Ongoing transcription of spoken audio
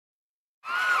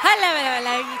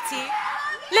Hello, you two.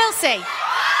 Lil C.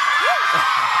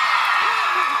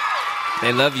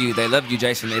 They love you,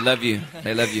 Jason. They love you.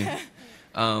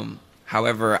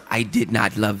 However, I did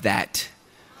not love that.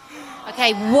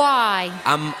 Okay, why?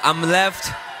 I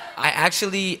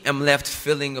actually am left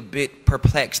feeling a bit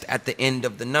perplexed at the end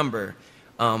of the number.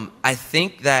 I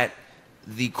think that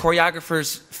the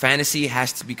choreographer's fantasy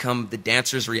has to become the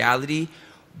dancer's reality,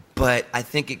 but I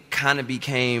think it kind of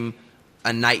became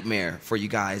a nightmare for you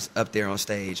guys up there on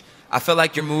stage. I felt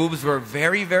like your moves were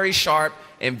very, very sharp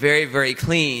and very, very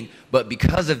clean, but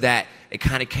because of that, it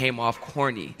kind of came off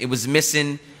corny. It was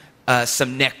missing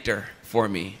some nectar for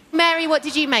me. Mary, what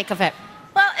did you make of it?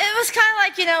 Well, it was kind of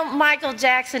like, you know, Michael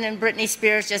Jackson and Britney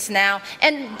Spears just now,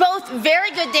 and both very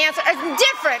good dancers,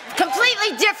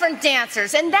 completely different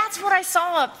dancers, and that's what I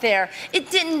saw up there.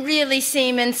 It didn't really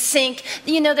seem in sync.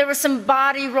 You know, there were some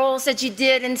body rolls that you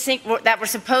did in sync that were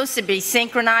supposed to be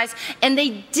synchronized, and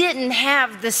they didn't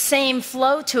have the same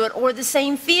flow to it or the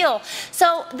same feel.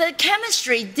 So the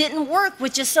chemistry didn't work,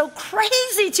 which is so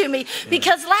crazy to me,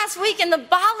 because last week in the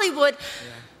Bollywood,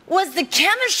 was the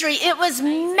chemistry. It was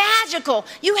magical.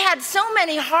 You had so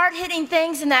many hard-hitting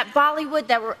things in that Bollywood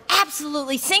that were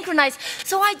absolutely synchronized.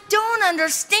 So I don't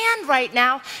understand right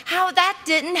now how that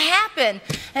didn't happen.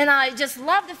 And I just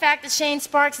love the fact that Shane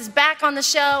Sparks is back on the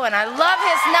show, and I love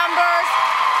his numbers,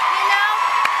 you know?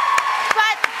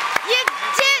 But you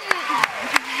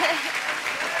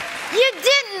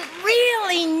didn't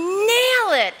really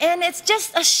nail it. And it's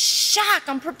just a shock.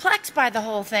 I'm perplexed by the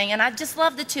whole thing, and I just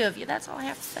love the two of you. That's all I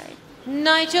have to say.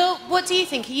 Nigel, what do you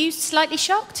think? Are you slightly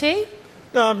shocked too?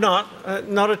 No, I'm not.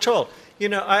 Not at all. You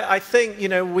know, I think, you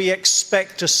know, we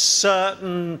expect a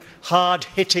certain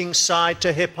hard-hitting side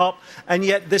to hip-hop, and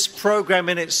yet this program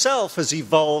in itself has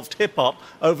evolved hip-hop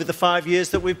over the 5 years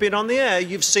that we've been on the air.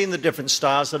 You've seen the different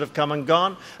styles that have come and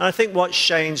gone, and I think what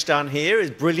Shane's done here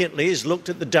is brilliantly, he's looked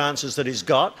at the dancers that he's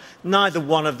got. Neither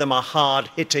one of them are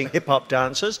hard-hitting hip-hop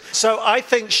dancers. So I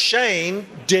think Shane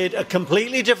did a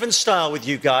completely different style with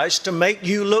you guys to make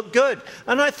you look good,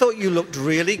 and I thought you looked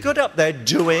really good up there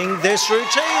doing this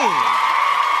routine.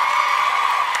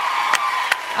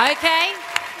 Okay.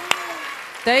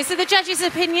 Those are the judges'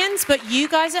 opinions, but you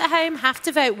guys at home have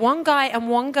to vote. One guy and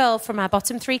one girl from our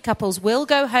bottom three couples will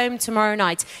go home tomorrow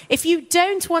night. If you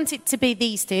don't want it to be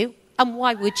these two, and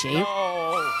why would you?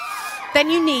 No. Then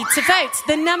you need to vote.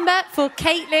 The number for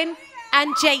Caitlin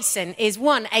and Jason is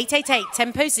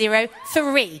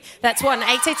 1-888-TEMPO-03. That's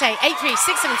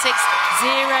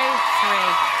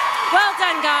 1-888-83-676-03. Well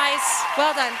done, guys.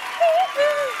 Well done.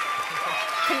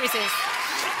 Couldn't resist.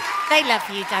 They love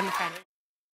you, Dan McCann.